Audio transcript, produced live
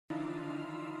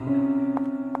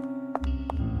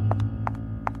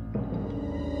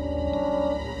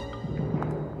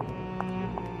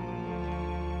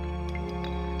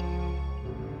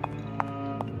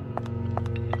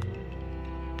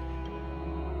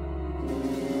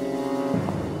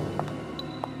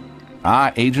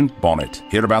Ah, Agent Bonnet.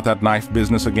 Hear about that knife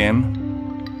business again?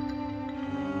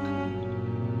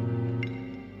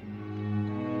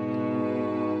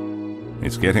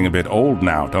 It's getting a bit old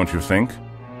now, don't you think?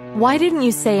 Why didn't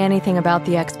you say anything about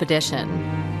the expedition?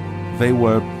 They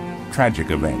were tragic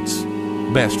events.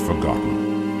 Best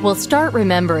forgotten. We'll start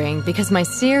remembering because my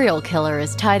serial killer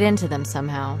is tied into them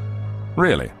somehow.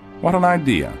 Really? What an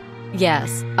idea.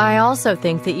 Yes, I also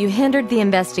think that you hindered the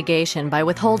investigation by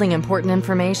withholding important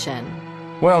information.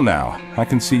 Well now, I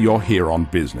can see you're here on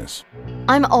business.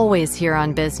 I'm always here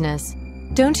on business.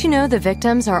 Don't you know the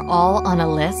victims are all on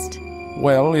a list?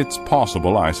 Well, it's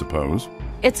possible, I suppose.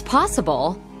 It's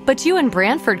possible, but you and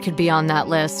Branford could be on that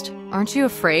list. Aren't you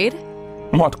afraid?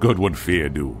 What good would fear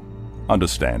do?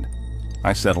 Understand,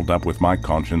 I settled up with my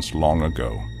conscience long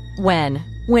ago. When?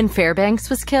 When Fairbanks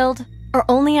was killed? Or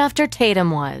only after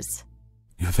Tatum was?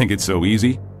 You think it's so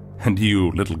easy? And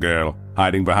you, little girl,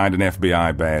 hiding behind an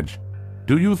FBI badge.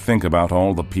 Do you think about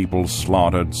all the people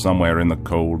slaughtered somewhere in the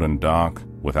cold and dark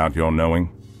without your knowing?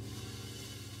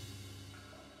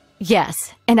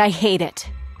 Yes, and I hate it.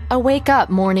 I wake up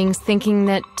mornings thinking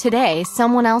that today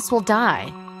someone else will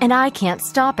die, and I can't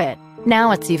stop it.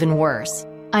 Now it's even worse.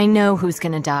 I know who's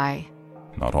gonna die.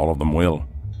 Not all of them will.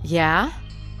 Yeah?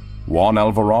 Juan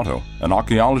Alvarado, an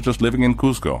archaeologist living in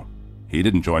Cusco. He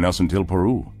didn't join us until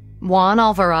Peru. Juan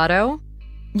Alvarado?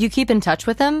 You keep in touch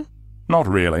with him? Not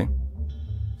really.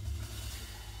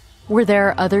 Were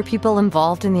there other people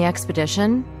involved in the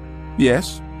expedition?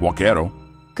 Yes, Vaquero.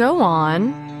 Go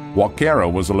on. Vaquero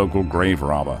was a local grave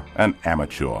robber, an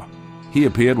amateur. He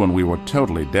appeared when we were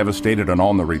totally devastated and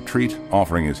on the retreat,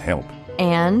 offering his help.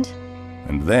 And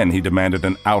then he demanded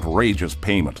an outrageous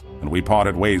payment, and we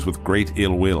parted ways with great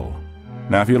ill will.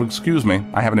 Now, if you'll excuse me,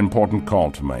 I have an important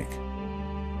call to make.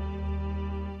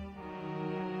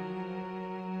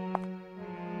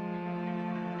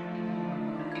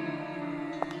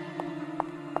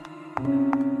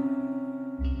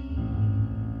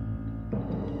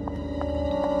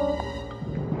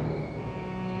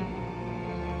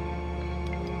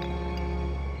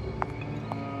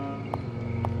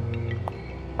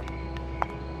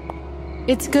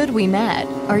 it's good we met.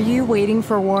 Are you waiting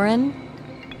for Warren?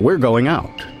 We're going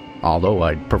out, although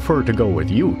I'd prefer to go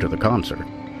with you to the concert.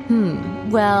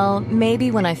 Well, maybe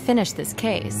when I finish this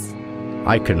case.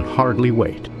 I can hardly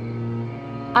wait.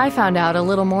 I found out a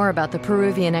little more about the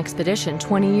Peruvian expedition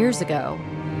 20 years ago.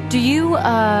 Do you,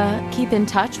 keep in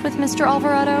touch with Mr.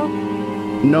 Alvarado?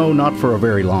 No, not for a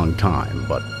very long time,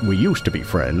 but we used to be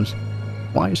friends.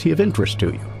 Why is he of interest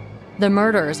to you? The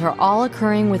murders are all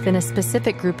occurring within a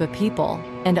specific group of people,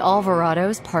 and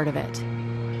Alvarado's part of it.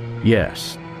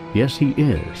 Yes. Yes, he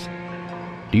is.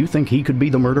 Do you think he could be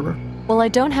the murderer? Well, I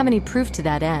don't have any proof to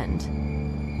that end.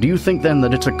 Do you think then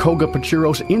that it's a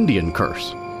Cogapachiros Indian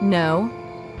curse? No.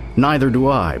 Neither do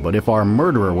I, but if our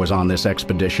murderer was on this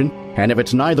expedition, and if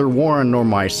it's neither Warren nor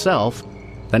myself,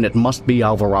 then it must be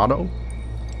Alvarado?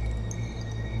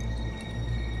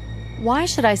 Why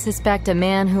should I suspect a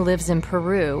man who lives in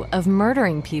Peru of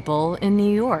murdering people in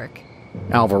New York?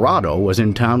 Alvarado was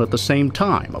in town at the same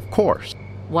time, of course.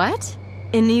 What?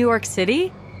 In New York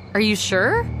City? Are you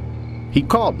sure? He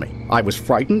called me. I was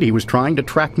frightened he was trying to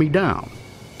track me down.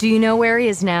 Do you know where he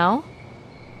is now?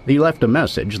 He left a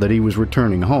message that he was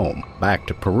returning home, back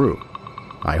to Peru.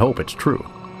 I hope it's true.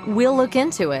 We'll look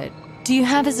into it. Do you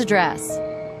have his address?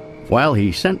 Well,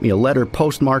 he sent me a letter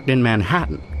postmarked in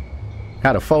Manhattan.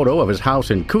 Had a photo of his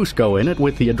house in Cusco in it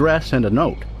with the address and a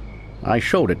note. I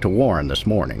showed it to Warren this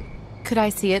morning. Could I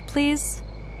see it, please?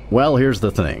 Well, here's the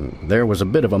thing. There was a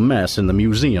bit of a mess in the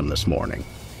museum this morning.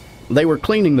 They were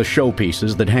cleaning the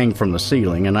showpieces that hang from the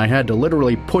ceiling, and I had to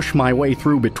literally push my way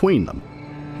through between them.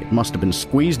 It must have been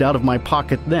squeezed out of my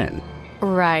pocket then.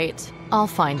 Right. I'll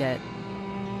find it.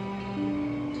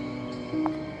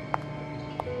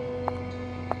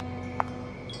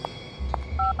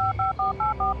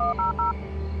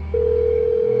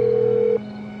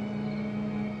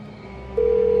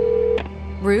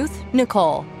 Ruth?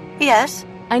 Nicole. Yes?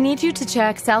 I need you to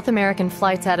check South American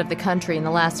flights out of the country in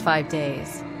the last 5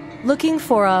 days. Looking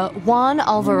for a Juan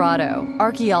Alvarado,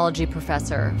 archaeology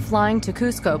professor, flying to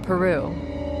Cusco, Peru.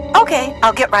 Okay,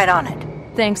 I'll get right on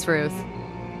it. Thanks, Ruth.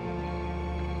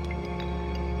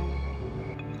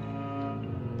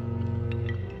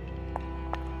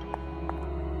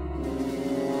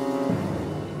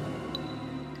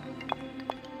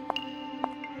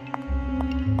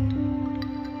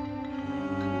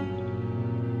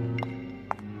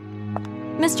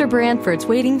 Mr. Branford's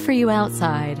waiting for you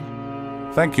outside.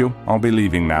 Thank you. I'll be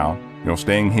leaving now. You're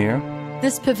staying here?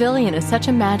 This pavilion is such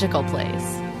a magical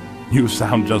place. You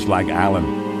sound just like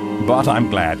Alan. But I'm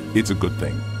glad. It's a good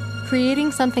thing.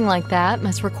 Creating something like that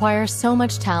must require so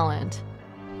much talent.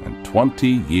 And 20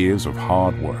 years of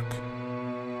hard work.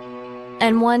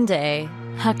 And one day,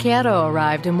 Haquero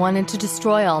arrived and wanted to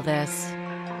destroy all this.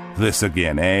 This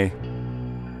again, eh?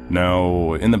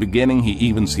 No, in the beginning he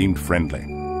even seemed friendly.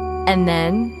 And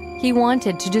then, he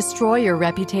wanted to destroy your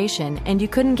reputation and you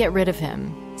couldn't get rid of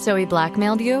him. So he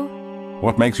blackmailed you?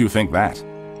 What makes you think that?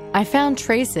 I found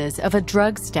traces of a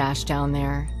drug stash down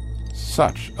there.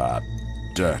 Such a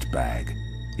dirtbag.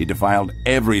 He defiled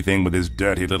everything with his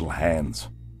dirty little hands.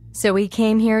 So he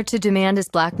came here to demand his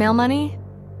blackmail money?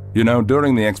 You know,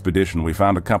 during the expedition we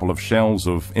found a couple of shells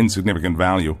of insignificant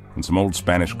value and some old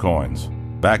Spanish coins.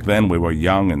 Back then we were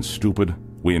young and stupid.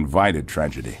 We invited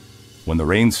tragedy. When the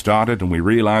rain started and we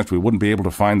realized we wouldn't be able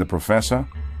to find the professor,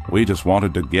 we just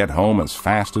wanted to get home as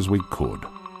fast as we could.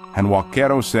 And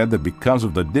Haquero said that because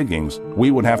of the diggings, we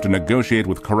would have to negotiate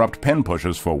with corrupt pen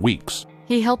pushers for weeks.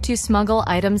 He helped you smuggle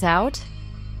items out?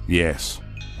 Yes.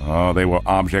 Oh, they were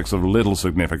objects of little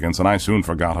significance, and I soon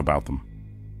forgot about them.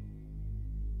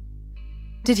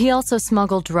 Did he also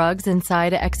smuggle drugs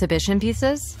inside exhibition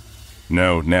pieces?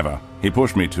 No, never. He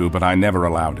pushed me to, but I never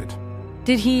allowed it.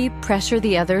 Did he pressure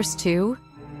the others too?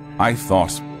 I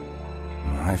thought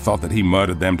that he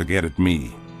murdered them to get at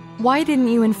me. Why didn't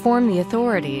you inform the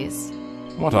authorities?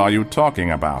 What are you talking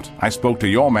about? I spoke to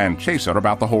your man Chaser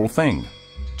about the whole thing.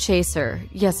 Chaser,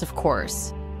 yes, of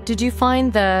course. Did you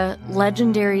find the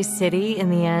legendary city in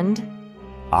the end?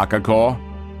 Akakor?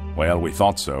 Well, we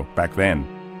thought so, back then.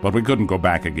 But we couldn't go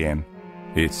back again.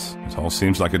 It all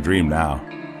seems like a dream now.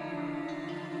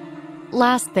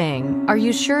 Last thing, are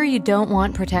you sure you don't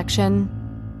want protection?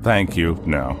 Thank you,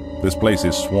 no. This place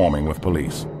is swarming with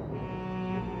police.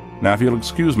 Now, if you'll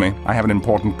excuse me, I have an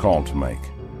important call to make.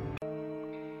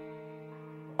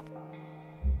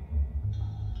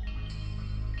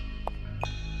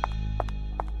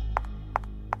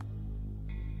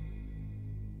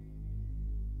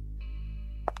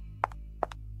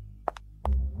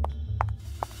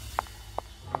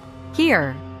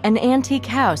 Here, an antique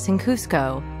house in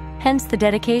Cusco, hence the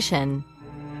dedication.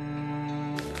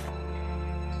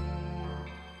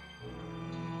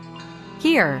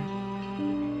 Here.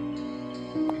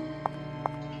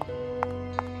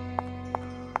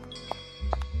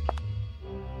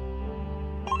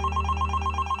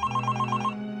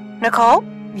 Nicole?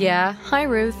 Yeah, hi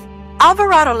Ruth.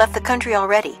 Alvarado left the country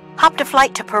already. Hopped a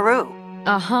flight to Peru.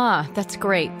 Uh-huh, that's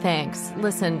great, thanks.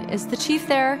 Listen, is the chief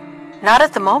there? Not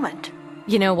at the moment.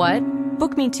 You know what?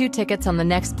 Book me 2 tickets on the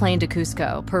next plane to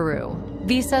Cusco, Peru.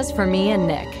 Visas for me and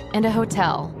Nick, and a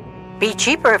hotel. Be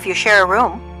cheaper if you share a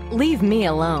room. Leave me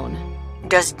alone.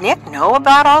 Does Nick know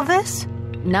about all this?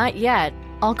 Not yet.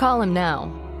 I'll call him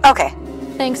now. Okay.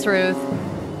 Thanks, Ruth.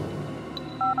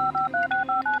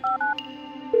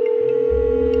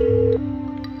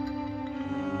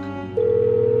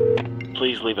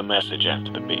 Please leave a message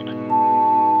after the beep.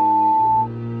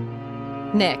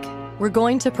 Nick, we're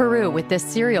going to Peru with this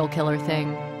serial killer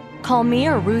thing. Call me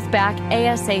or Ruth back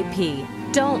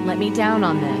ASAP. Don't let me down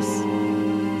on this.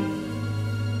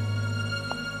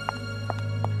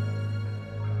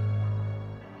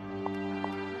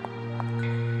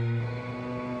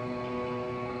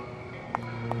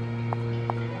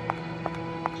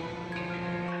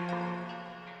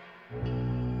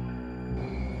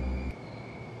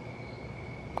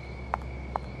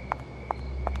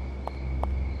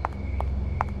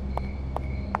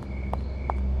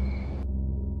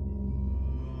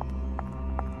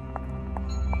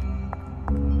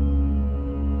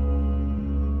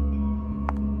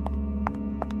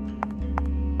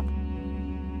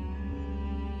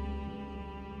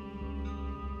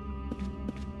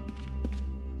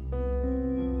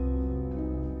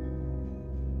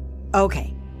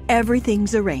 Okay,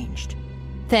 everything's arranged.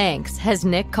 Thanks. Has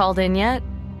Nick called in yet?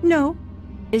 No.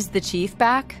 Is the chief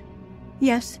back?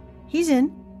 Yes, he's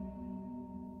in.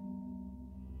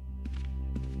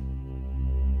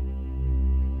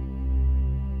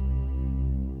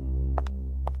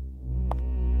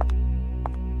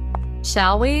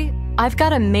 Shall we? I've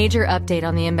got a major update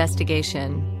on the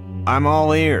investigation. I'm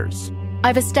all ears.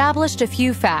 I've established a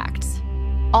few facts.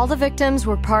 All the victims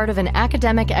were part of an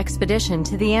academic expedition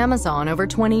to the Amazon over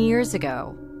 20 years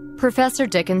ago. Professor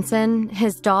Dickinson,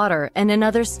 his daughter, and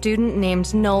another student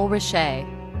named Noel Richet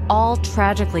all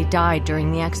tragically died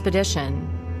during the expedition.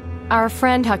 Our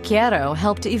friend Haquero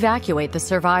helped evacuate the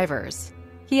survivors.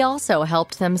 He also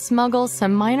helped them smuggle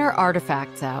some minor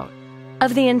artifacts out.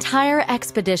 Of the entire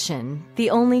expedition, the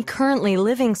only currently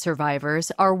living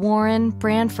survivors are Warren,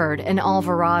 Branford, and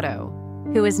Alvarado,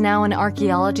 who is now an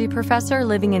archaeology professor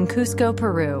living in Cusco,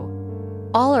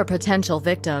 Peru. All are potential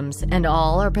victims, and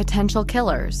all are potential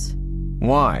killers.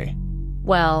 Why?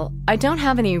 Well, I don't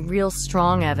have any real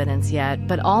strong evidence yet,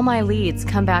 but all my leads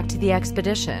come back to the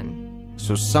expedition.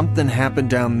 So something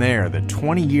happened down there that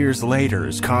 20 years later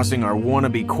is causing our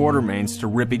wannabe Quartermains to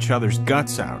rip each other's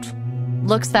guts out.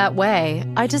 Looks that way.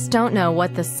 I just don't know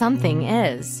what the something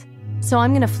is. So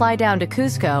I'm gonna fly down to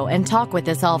Cusco and talk with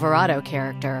this Alvarado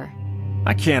character.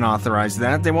 I can't authorize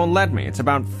that. They won't let me. It's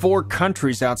about 4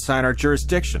 countries outside our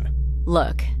jurisdiction.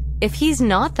 Look, if he's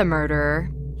not the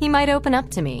murderer, he might open up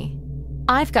to me.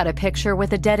 I've got a picture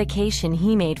with a dedication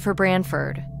he made for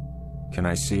Branford. Can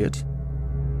I see it?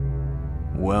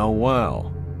 Well,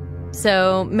 well.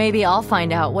 So maybe I'll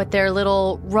find out what their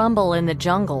little rumble in the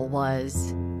jungle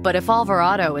was. But if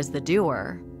Alvarado is the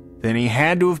doer... Then he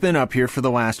had to have been up here for the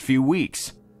last few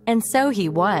weeks. And so he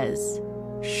was.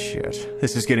 Shit,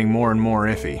 this is getting more and more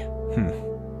iffy.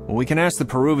 Well, we can ask the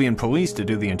Peruvian police to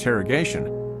do the interrogation.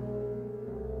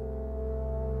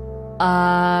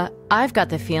 I've got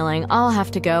the feeling I'll have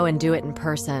to go and do it in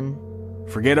person.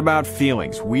 Forget about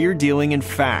feelings. We're dealing in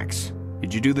facts.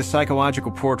 Did you do the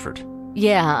psychological portrait?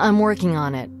 Yeah, I'm working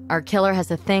on it. Our killer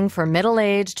has a thing for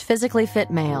middle-aged, physically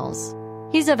fit males.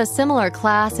 He's of a similar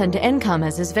class and income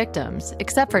as his victims,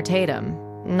 except for Tatum.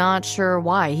 Not sure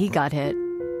why he got hit.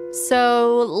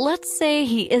 So, let's say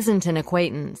he isn't an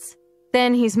acquaintance.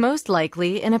 Then he's most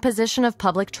likely in a position of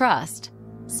public trust.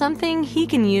 Something he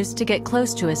can use to get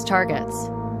close to his targets.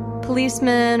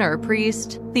 Policeman or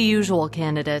priest, the usual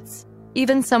candidates.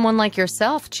 Even someone like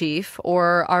yourself, Chief,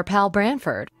 or our pal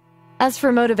Branford. As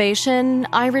for motivation,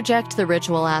 I reject the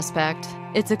ritual aspect.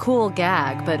 It's a cool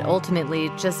gag, but ultimately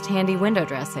just handy window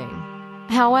dressing.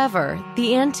 However,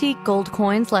 the antique gold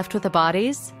coins left with the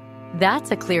bodies? That's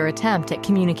a clear attempt at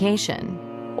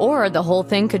communication. Or the whole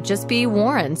thing could just be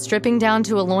Warren stripping down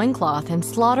to a loincloth and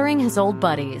slaughtering his old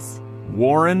buddies.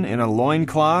 Warren in a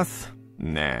loincloth?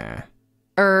 Nah.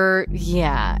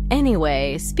 Yeah.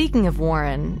 Anyway, speaking of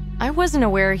Warren, I wasn't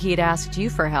aware he'd asked you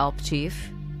for help,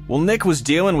 Chief. Well, Nick was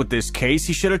dealing with this case.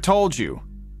 He should have told you.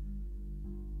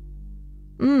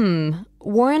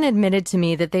 Warren admitted to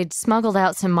me that they'd smuggled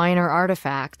out some minor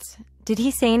artifacts. Did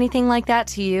he say anything like that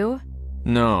to you?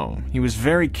 No, he was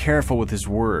very careful with his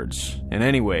words. And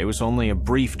anyway, it was only a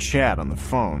brief chat on the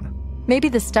phone. Maybe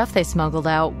the stuff they smuggled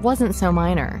out wasn't so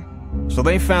minor. So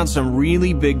they found some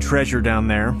really big treasure down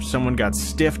there. Someone got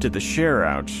stiffed at the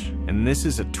share-out. And this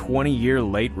is a 20-year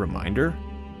late reminder?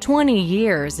 20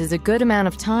 years is a good amount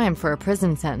of time for a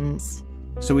prison sentence.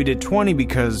 So he did 20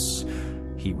 because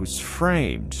he was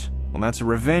framed. Well, that's a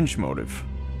revenge motive.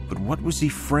 But what was he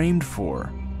framed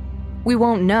for? We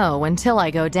won't know until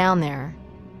I go down there.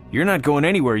 You're not going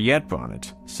anywhere yet,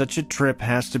 Bonnet. Such a trip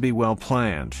has to be well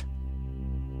planned.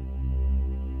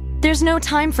 There's no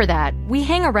time for that. We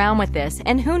hang around with this,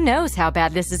 and who knows how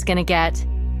bad this is gonna get.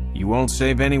 You won't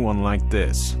save anyone like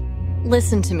this.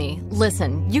 Listen to me.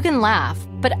 Listen, you can laugh,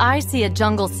 but I see a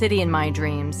jungle city in my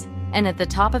dreams. And at the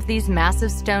top of these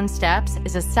massive stone steps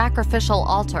is a sacrificial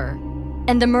altar.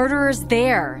 And the murderer's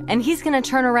there, and he's gonna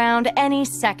turn around any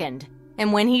second.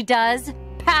 And when he does,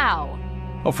 pow!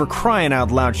 Oh, for crying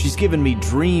out loud, she's giving me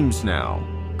dreams now.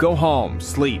 Go home,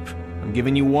 sleep. I'm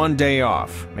giving you 1 day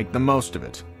off. Make the most of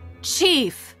it.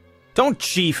 Chief! Don't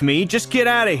chief me, just get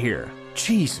out of here.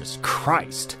 Jesus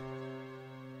Christ.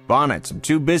 Bonnets, I'm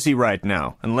too busy right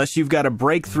now. Unless you've got a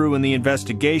breakthrough in the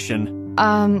investigation.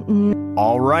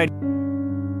 All right.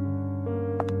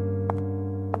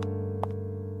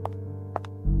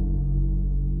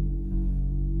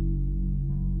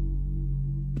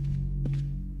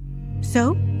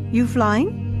 So, you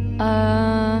flying?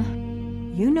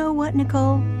 You know what,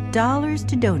 Nicole? Dollars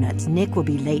to donuts, Nick will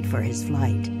be late for his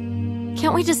flight.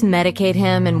 Can't we just medicate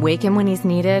him and wake him when he's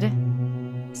needed?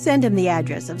 Send him the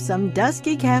address of some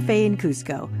dusky cafe in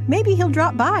Cusco. Maybe he'll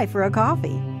drop by for a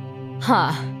coffee.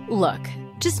 Look,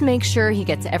 just make sure he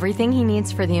gets everything he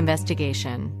needs for the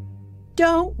investigation.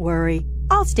 Don't worry.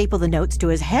 I'll staple the notes to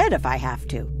his head if I have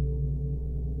to.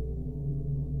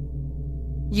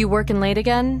 You working late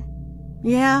again?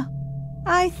 Yeah.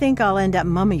 I think I'll end up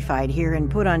mummified here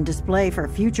and put on display for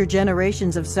future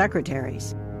generations of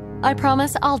secretaries. I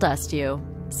promise I'll dust you.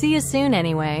 See you soon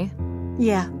anyway.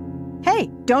 Yeah.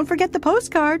 Hey, don't forget the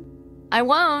postcard. I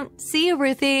won't. See you,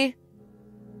 Ruthie.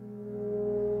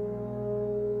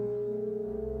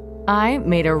 I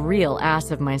made a real ass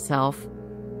of myself.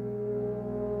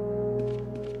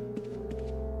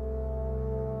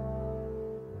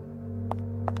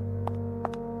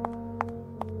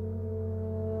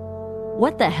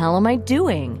 What the hell am I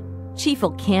doing? Chief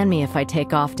will can me if I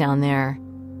take off down there.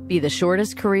 Be the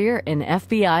shortest career in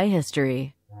FBI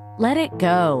history. Let it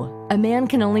go. A man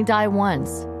can only die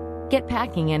once. Get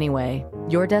packing anyway.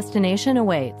 Your destination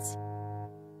awaits.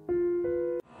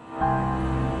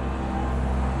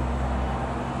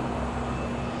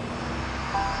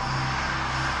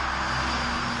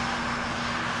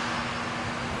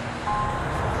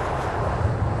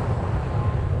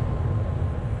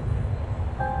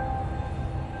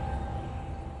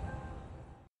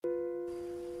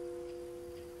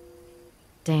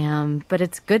 Damn, but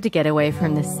it's good to get away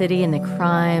from the city and the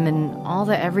crime and all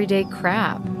the everyday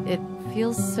crap. It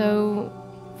feels so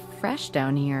fresh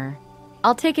down here.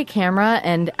 I'll take a camera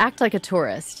and act like a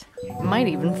tourist. Might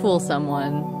even fool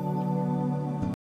someone.